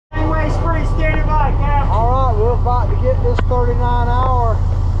about to get this 39-hour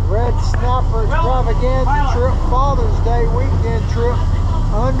red snapper extravaganza trip, Father's Day weekend trip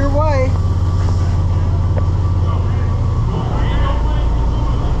underway.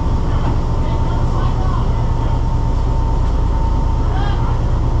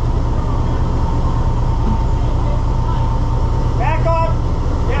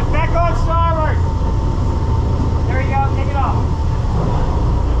 Back on starboard. There you go, take it off.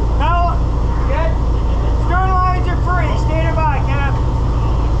 No, good. Stern lines are free, standing by, Cap.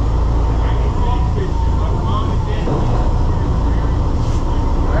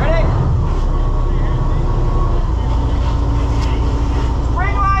 Ready?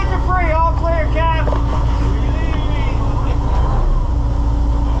 Spring lines are free, all clear, Cap.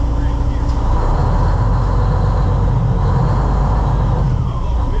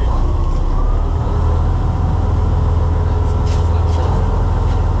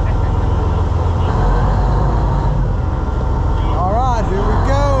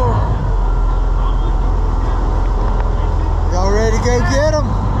 Go get them.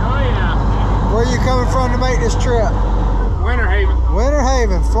 Oh yeah. Where are you coming from to make this trip? Winter Haven. Winter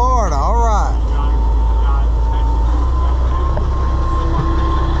Haven, Florida. All right.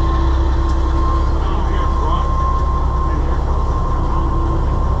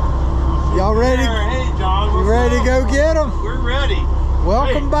 Y'all ready? Hey, John. You ready to go get them? We're ready.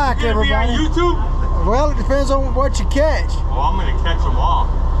 Welcome back, everybody. On YouTube? Well, it depends on what you catch. Oh, I'm going to catch them all.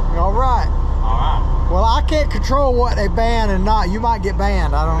 All right. All right. Well, I can't control what they ban and not. You might get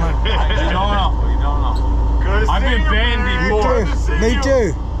banned. I don't know. You don't know. You don't know. Good to I've see been you, banned man. before. You too. Me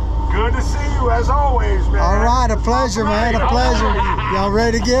too. Good to see you as always, man. All right, a pleasure, man. A pleasure. Y'all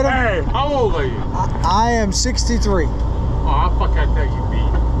ready to get them? Hey, how old are you? I am 63. Oh, I fuck I thought you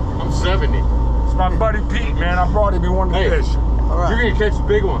beat. I'm 70. It's my buddy Pete, man. I brought him. He wanted to fish. All right. You're going to catch the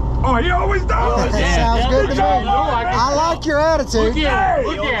big one. Oh, he always does. Sounds good to me. I like your attitude. Look at him.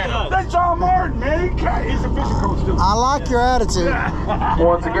 Look at him. That's John Martin, man. He's a fishing coach, too. I like your attitude.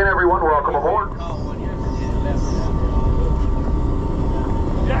 Once again, everyone, welcome aboard.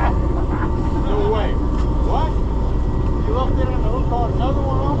 Yeah. No way. What? You left it on the hook on another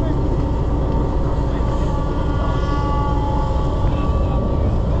one on me?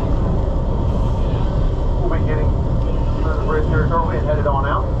 We'll be getting through the bridge here shortly and headed on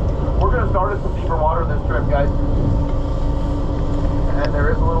out. We're going to start at some deeper water this trip, guys. And there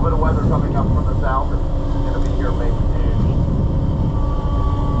is a little bit of weather coming up from the south. It's going to be here maybe June.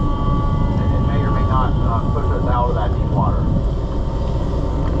 And it may or may not push us out of that deep water.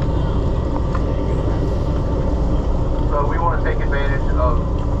 So we want to take advantage of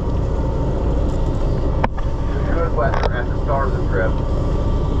the good weather at the start of the trip.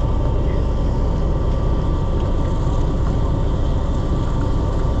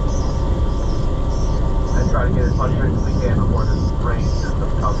 And try to get as much fish as we can before this rain system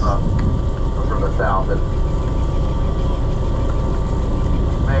comes up from the south and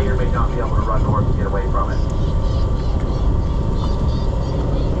may or may not be able to run north and get away from it.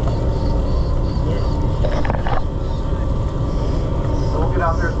 So we'll get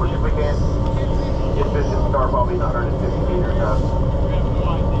out there as quick as we can, get fishing, start probably 150 feet or so.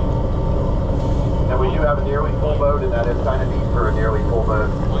 And we do have a nearly full boat, and that is kind of deep for a nearly full boat.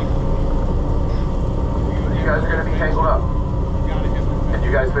 You guys are going to be tangled up. And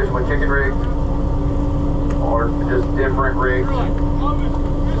you guys fishing with chicken rigs or just different rigs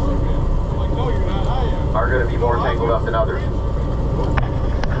are going to be more tangled up than others.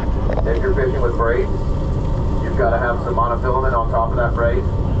 If you're fishing with braid, you've got to have some monofilament on top of that braid.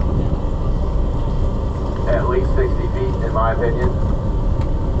 At least 60 feet, in my opinion.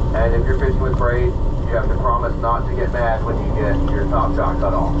 And if you're fishing with braid, you have to promise not to get mad when you get your top shot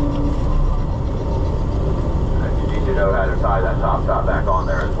cut off. And you need to know how to tie that top shot back on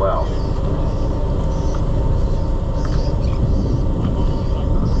there as well.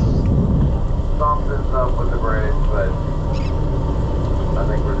 Something's up with the bridge, but I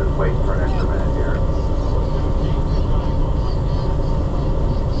think we're just waiting for an extra minute here.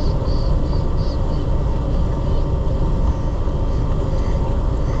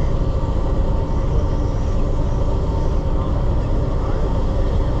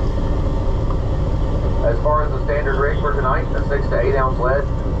 As far as the standard rig for tonight, a 6 to 8 ounce lead,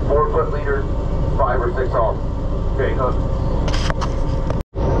 4 foot leaders, 5 or 6 off jig hook,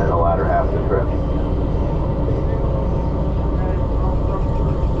 and the latter half of the trip.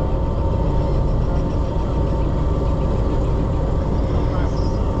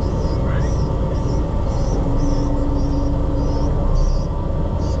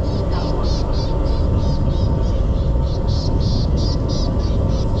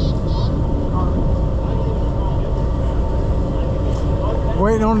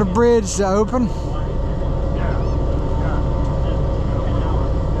 Waiting on the bridge to open.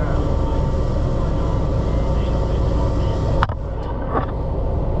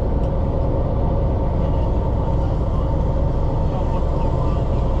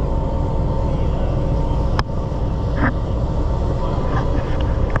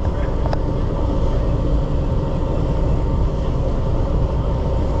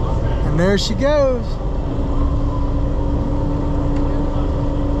 And there she goes.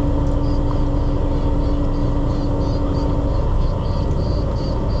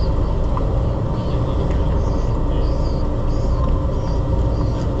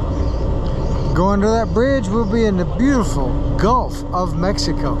 Going to that bridge, we'll be in the beautiful Gulf of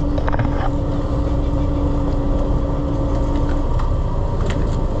Mexico.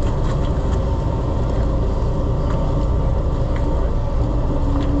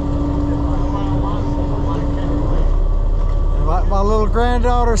 And like my little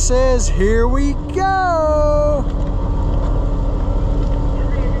granddaughter says, here we go.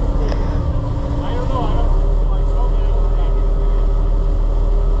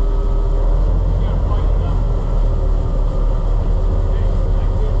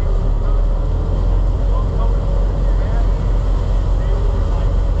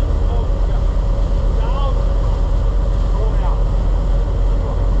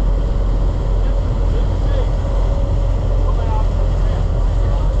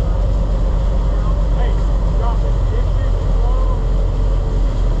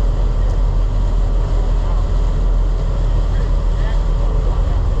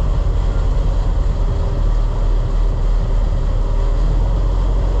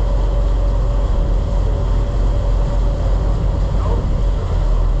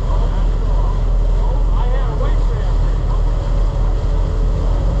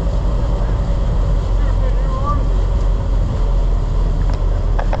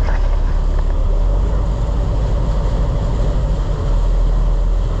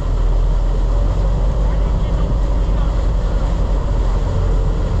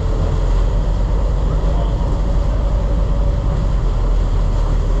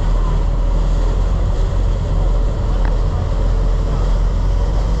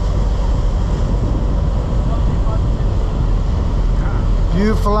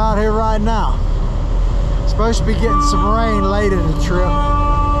 Beautiful out here right now. Supposed to be getting some rain late in the trip.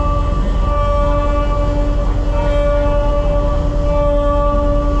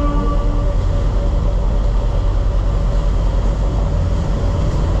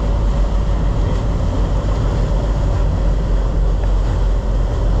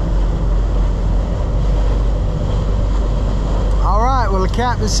 All right, well, the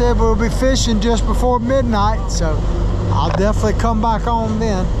captain said we'll be fishing just before midnight, so I'll definitely come back on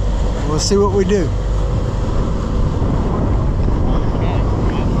then. We'll see what we do.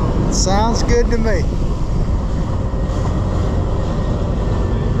 Sounds good to me.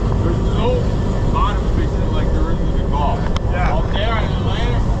 There's no bottom fishing like there is in the Gulf. Yeah. Out there in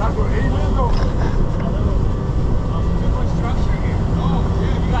Atlanta, that's what he's doing. Too much structure here. Oh,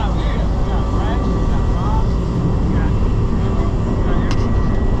 dude, you got land. You got branch, you got rocks, you got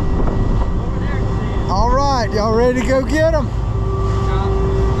All right, y'all ready to go get them?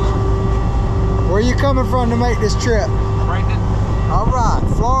 Where are you coming from to make this trip? Brandon. All right,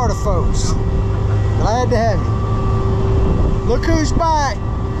 Florida folks. Glad to have you. Look who's back.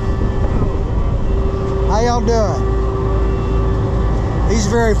 How y'all doing? He's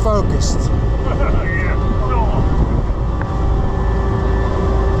very focused.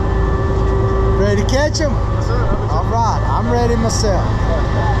 Ready to catch him? Yes, sir. All right, I'm ready myself.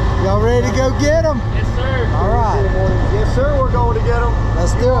 Y'all ready to go get them? Yes, sir. All right. Yes, sir, we're going to get them.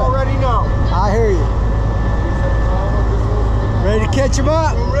 Let's do You it. already know. I hear you. Ready to catch them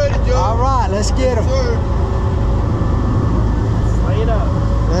up? I'm ready, Joe. All right, let's get them. Slay it up.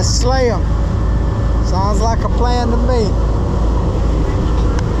 Let's slay them. Sounds like a plan to me.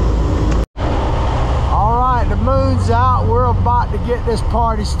 All right, the moon's out. We're about to get this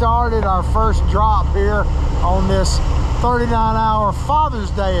party started. Our first drop here on this 39-hour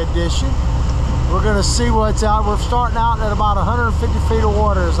Father's Day edition. We're gonna see what's out. We're starting out at about 150 feet of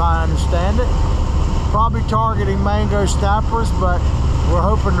water, as I understand it. Probably targeting mango snappers, but we're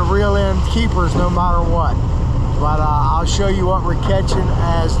hoping to reel in keepers no matter what. But I'll show you what we're catching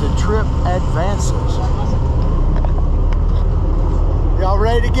as the trip advances. Y'all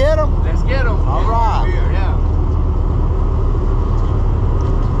ready to get them? Let's get them. All right. Yeah.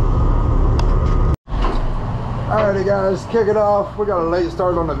 Alrighty guys, kick it off. We got a late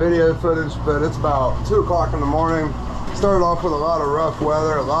start on the video footage, but it's about 2 o'clock in the morning. Started off with a lot of rough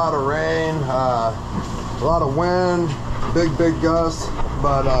weather, a lot of rain, a lot of wind, big gusts.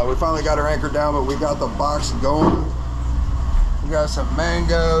 but we finally got our anchor down, but we got the box going. We got some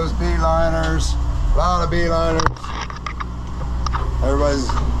mangoes, beeliners, a lot of beeliners. Everybody's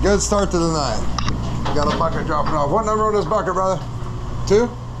good start to the night. We got a bucket dropping off. What number on this bucket, brother? 2?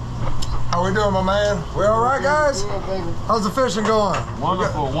 How we doing, my man? We all right, guys? How's the fishing going?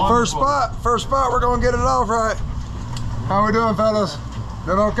 Wonderful, wonderful. First spot, we're gonna get it off right. How we doing, fellas?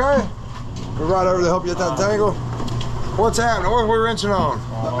 Doing okay? We're right over to help you at that tangle. What's happening? What are we wrenching on?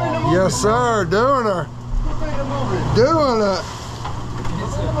 Yes, sir. Doing her. Doing it.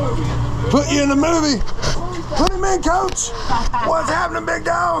 Put you in the movie. Put him in, coach. What's happening, big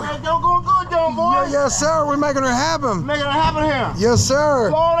dog? It's going good, down, boy. Yes, sir. We're making her happen. Making it happen here. Yes, sir.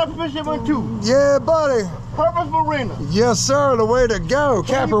 Florida fishing with 2. Yeah, buddy. Hubbards Marina. Yes, sir. The way to go.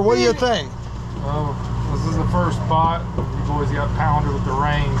 Capper, what do you think? Well, this is the first spot. You boys got pounded with the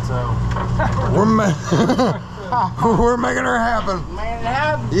rain, so We're making her happen. Making it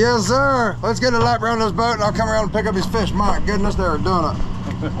happen. Yes, sir. Let's get a lap around this boat and I'll come around and pick up his fish. My goodness, they're doing it.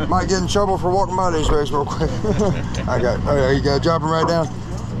 Might get in trouble for walking by these rigs real quick. Oh, there you go. Drop them right down.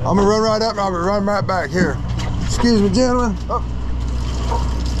 I'm going to run right up and I'll be running right back here. Excuse me, gentlemen. Oh.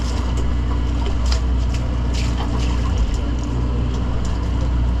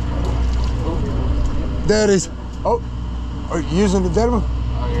 Daddies. Oh, are you using the dead one?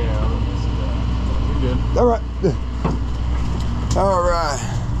 oh yeah, you're good. All right. All right.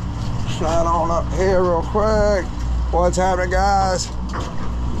 Slide on up here real quick. What's happening, guys?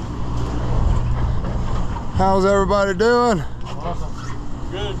 How's everybody doing? Awesome.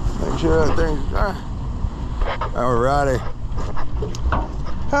 Good. Make sure everything's all righty.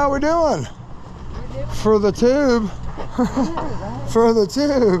 How we doing? For the tube. For the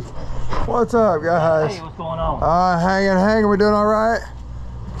tube. What's up, guys? Hey, what's going on? Hanging. We doing all right?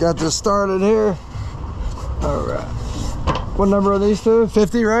 Got this started here. All right. What number are these 2?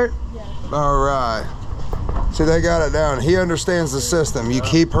 50, right? Yeah. All right. See, they got it down. He understands the system. You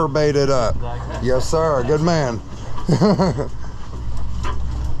keep her baited up. Yes, sir. Good man.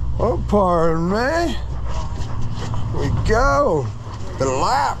 Oh, pardon me. We go. The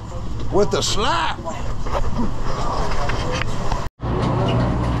lap with the slap.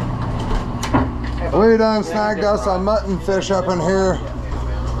 We done snagged us a mutton fish up in here.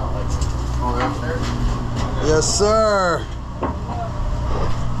 Yes, sir.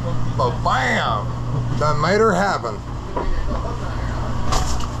 Ba-bam. Done made her happen.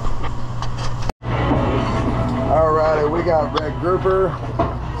 Alrighty, we got red grouper.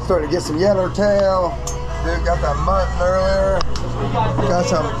 Starting to get some yellowtail. Dude got that mutton earlier. Got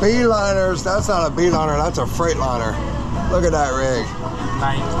some beeliners. That's not a beeliner, that's a freightliner. Look at that rig.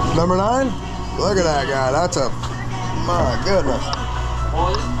 9. Number 9? Look at that guy. That's a, my goodness.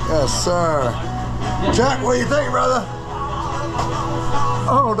 Yes, sir. Jack, what do you think, brother?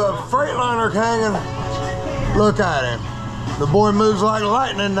 Oh, the freightliner hanging. Look at him. The boy moves like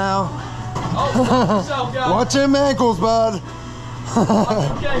lightning now. Watch him ankles, bud.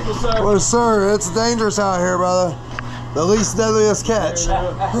 Well, sir, it's dangerous out here, brother. The least deadliest catch.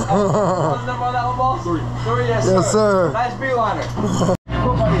 Yes, sir. Nice beeliner.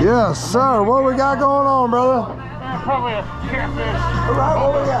 Yes, sir. What we got going on, brother? Probably a catfish. All right,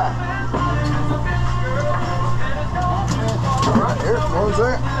 what we got? All right, here, one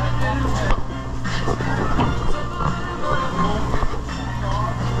second.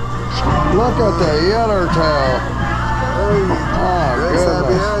 Look at the yellowtail. Oh,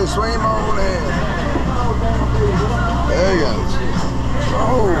 goodness. Hey, swim on in. There you go.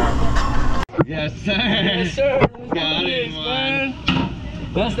 Oh. Yes, sir. Yes, sir. Got him, man.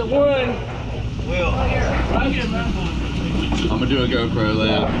 That's the one. Will. Right here, man. I'm gonna do a GoPro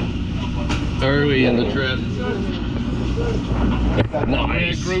lap. Early in the trip.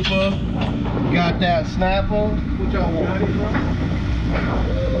 Nice. Grouper. Got that snapple. What y'all want?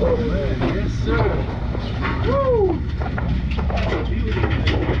 Yes, sir. Woo!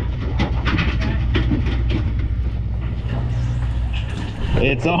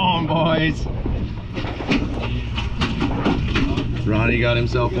 It's on, boys. Ronnie got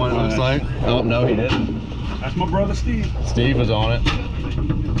himself one, it looks like. Oh, no, he didn't. That's my brother Steve. Steve was on it.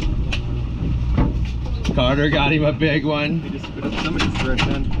 Carter got him a big one. Somebody's fresh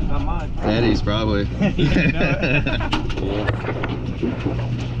in, not mine. Eddie's probably.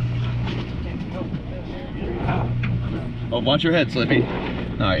 Oh, watch your head, Slippy. All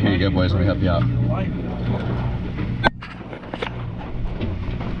right, here you go, boys. Let me help you out.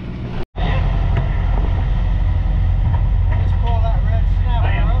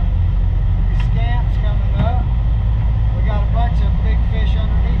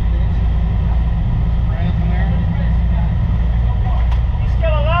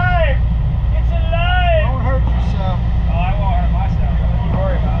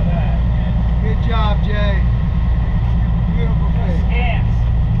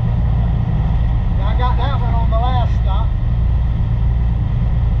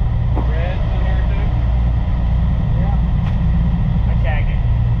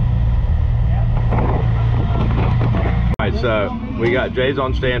 So we got Jay's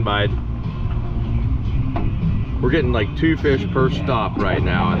on standby. We're getting like 2 fish per stop right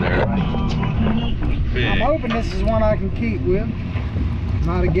now in there. Big. I'm hoping this is one I can keep with.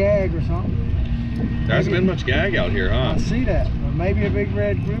 Not a gag or something. There hasn't been much gag out here, huh? I see that. Or maybe a big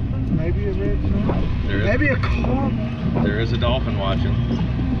red grouper, maybe a red tuna, maybe a carp. There is a dolphin watching.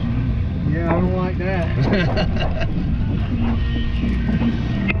 Yeah, I don't like that.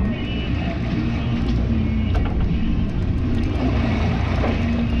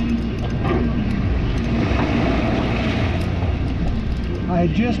 I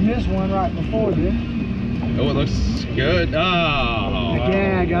had just missed one right before this. Oh, it looks good. Oh, A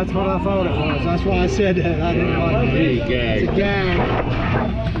gag, that's what I thought it was. That's why I said that. I didn't like it. Big gag. It's a gag.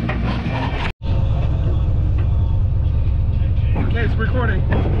 Okay, it's recording.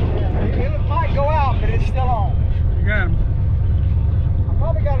 It might go out, but it's still on. You got him. I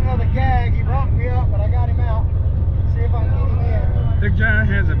probably got another gag. He brought me up, but I got him out. See if I can get him in. Big John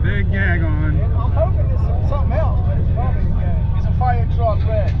has a big gag on. I'm hoping it's something else, but it's probably a gag. It's a fire truck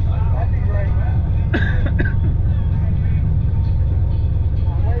red. That'd be great. I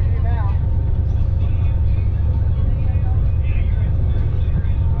waved him out.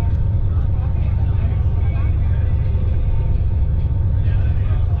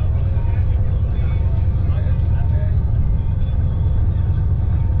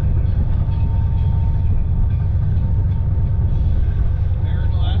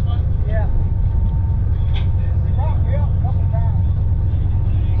 Yeah. He brought me up a couple times.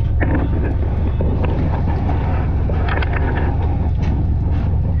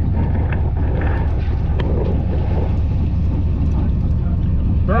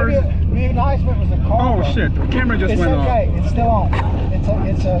 Maybe it'd be nice if it was a car. Oh shit, the camera just went off. It's okay, it's still on. It's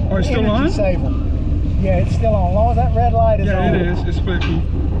a Oh, it's still energy on? saver. Yeah, it's still on. As long as that red light is on. Yeah, it is. It's flicky.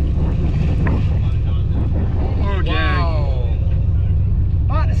 Oh, gag.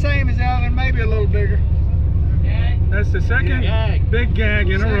 Not the same as the other, maybe a little bigger. That's the second big gag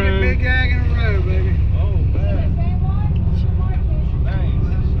in a Second row. big gag in a row, baby.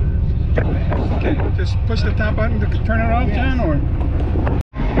 Okay, just push the top button to turn it off, John, or?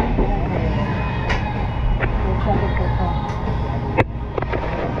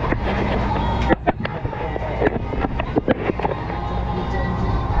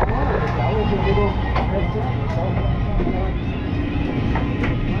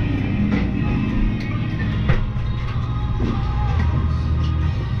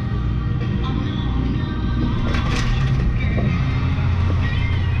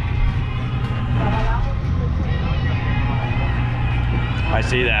 I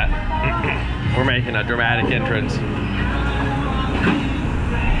see that. We're making a dramatic entrance.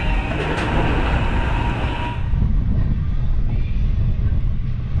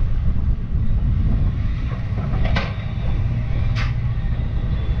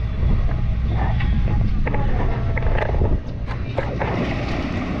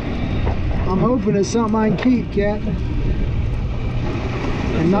 I'm hoping it's something I can keep, Captain.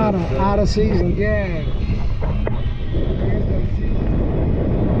 And not an out of season gag.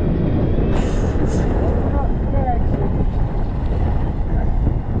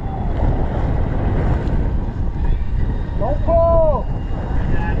 Don't pull!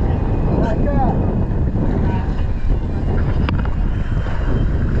 Like that.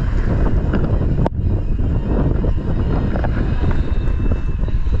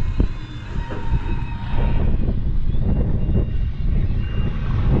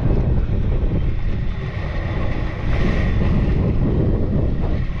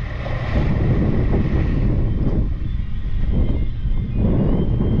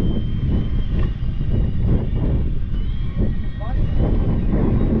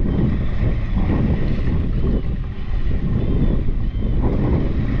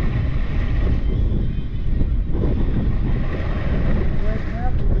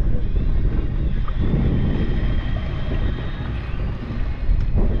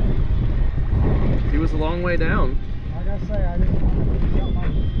 He was a long way down. Like I say, I didn't want to jump my...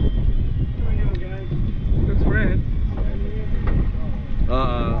 That's red.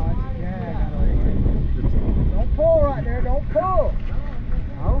 Don't pull right there, don't pull.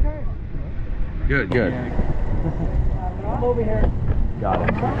 Okay. Good, good. I'm over here. Got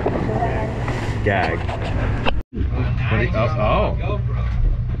it. Gag. Oh.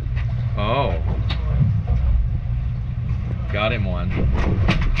 Oh. Got him one.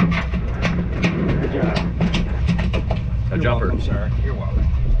 Good job. A jumper. Welcome, sir. You're welcome.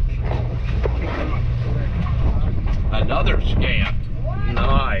 Another scamp.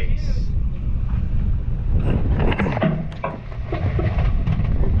 Nice.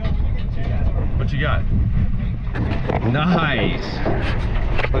 What you got? Nice.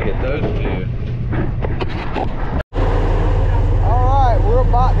 Look at those two. All right, we're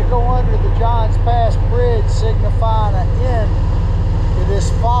about to go under the Johns Pass Bridge, signifying an end to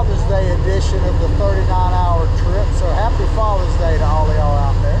this Father's Day edition of the 39-hour trip. So happy Father's Day to all y'all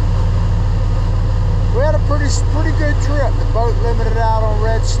out there. We had a pretty good trip. The boat limited out on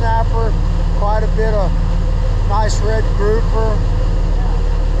red snapper, quite a bit of nice red grouper.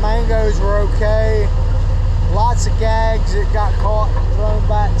 Mangoes were okay. Lots of gags that got caught and thrown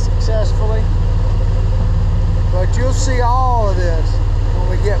back successfully. But you'll see all of this when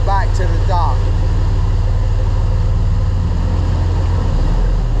we get back to the dock.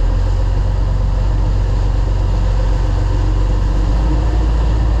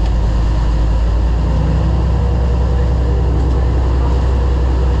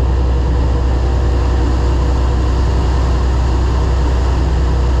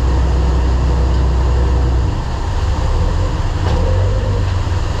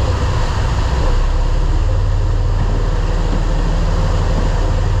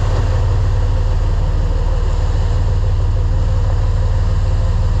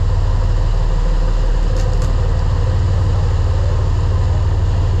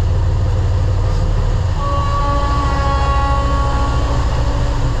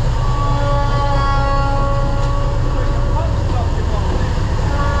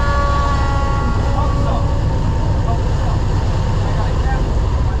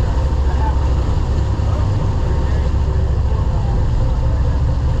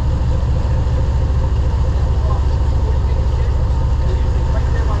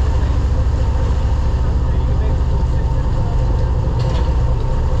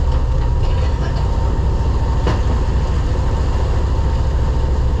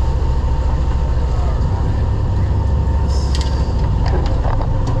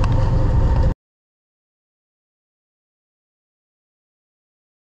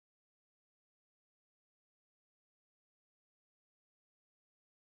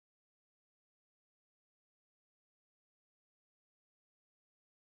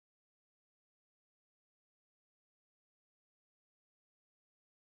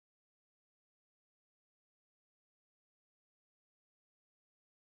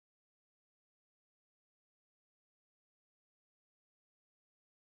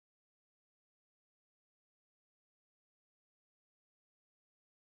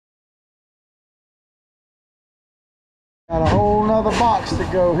 Got a whole nother box to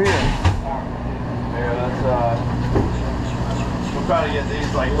go here. Yeah, that's we'll try to get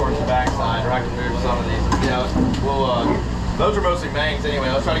these like towards the backside, or I can move some of these. Yeah, we'll those are mostly mangs anyway.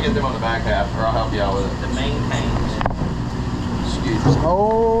 Let's try to get them on the back half, or I'll help you out with it. The main mangs. Excuse me.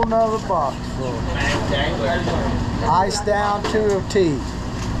 Whole nother box full. Ice down to a T.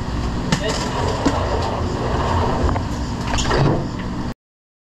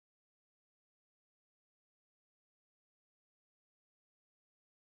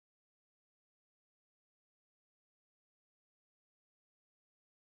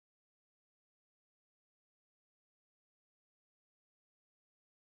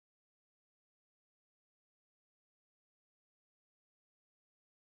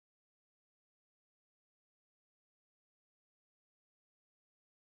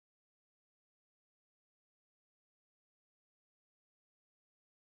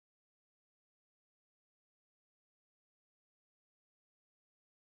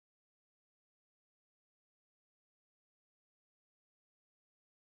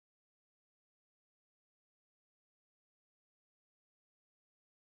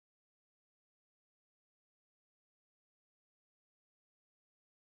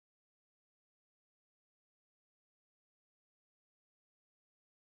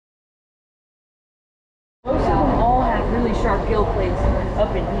 Most of them all have really sharp gill plates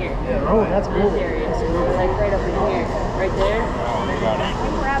up in here. Oh, that's cool. This area, like right up in here, right there. We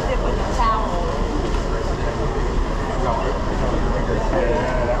grabbed it with a towel.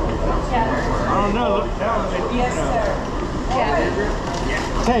 I don't know. Look down. Yes, sir.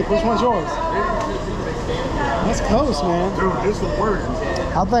 Yeah. Tank, which one's yours? That's close, man. Dude, this is the worst.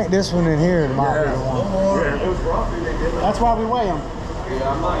 I think this one in here might be the one. That's why we weigh them. Yeah,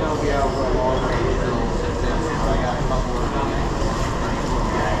 I'm not gonna be out for a long time.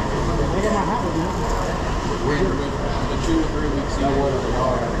 The 2 to 3 weeks.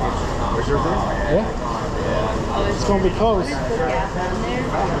 Yeah. It's gonna be close.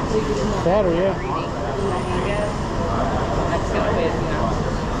 Battery, yeah.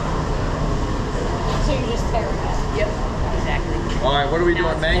 So you just bury it. Yep, exactly. All right, what are we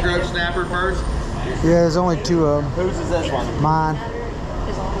doing? Mangrove snapper first? Yeah, there's only 2 of them. Whose is this one? Mine.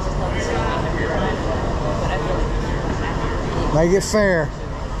 As long as it's not the same. But I feel like Make it fair.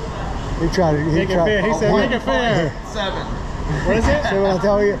 He tried to. Make it fair. He said, make it fair. 7. What is it? See what I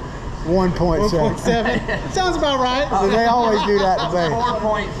tell you? 1.7. 1.7. Sounds about right. So they always do that to me.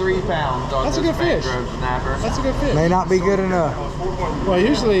 4.3 pounds on That's a this good fish. mangrove snapper. That's a good fish. May not be good enough. Well,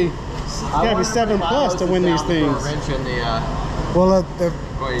 usually it's gotta be 7+ to win these things. Well,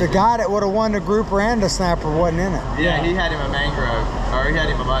 the guy that would have won the grouper and the snapper wasn't in it. Yeah, he had him a mangrove, or he had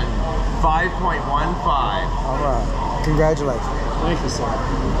him a mutton. 5.15. All right. Congratulations. Thank you, sir.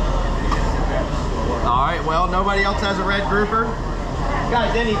 All right, well, nobody else has a red grouper?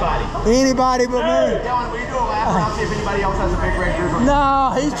 Guys, anybody? Anybody but me. Dylan, will you do a lap around, see if anybody else has a big red grouper?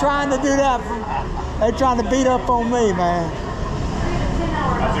 No, he's trying to do that. They're trying to beat up on me, man.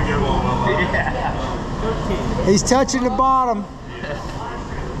 That's a good one. Yeah. He's touching the bottom.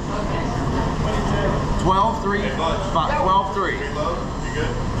 12-3. 12-3. You good?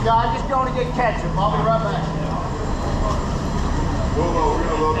 Yeah, I'm just going to get ketchup. I'll be right back. We're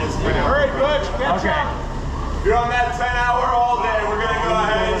gonna load this thing. All right, Butch, ketchup. Okay. You're on that 10-hour all day. We're gonna go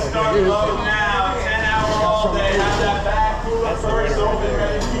ahead and start loading now. 10-hour all day. Have that back cooler first open,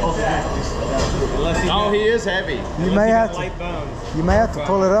 ready to keep that. Oh, he is heavy. You may have to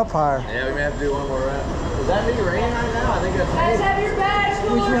pull it up higher. Yeah, we may have to do one more round. Is that me raining right now? I think that's me. Guys, have your bags,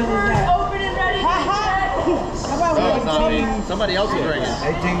 cooler first, open and ready to Oh, it's not me. Somebody else is ringing.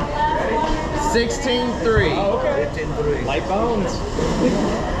 16-3. Oh, okay. 15-3. Light bones.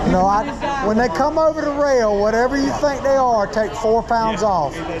 No, when they come over the rail, whatever you think they are, take 4 pounds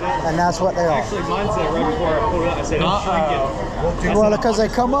off, and that's what they are. Actually, mine said right before I pulled it up, I said, don't shrink it. Well, because they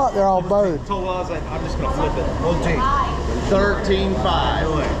come up, they're all bowed. I told Will, I was like, I'm just going to flip it. 13-5.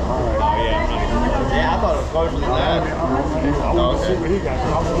 Oh, yeah. Yeah, I thought it was closer than that. Oh, okay. I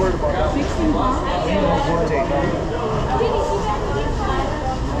was worried about that.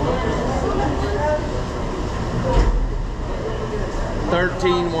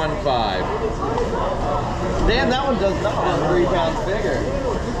 13-15. Damn, that one does not look 3 pounds bigger.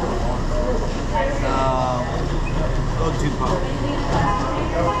 Go 2 pounds.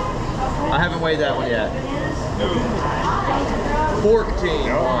 I haven't weighed that one yet. 14-1.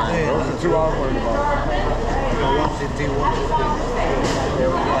 Those are 2 I was worried about. 150, 150. There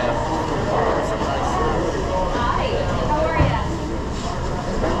we go.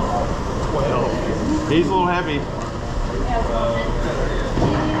 He's a little heavy.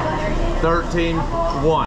 13-1.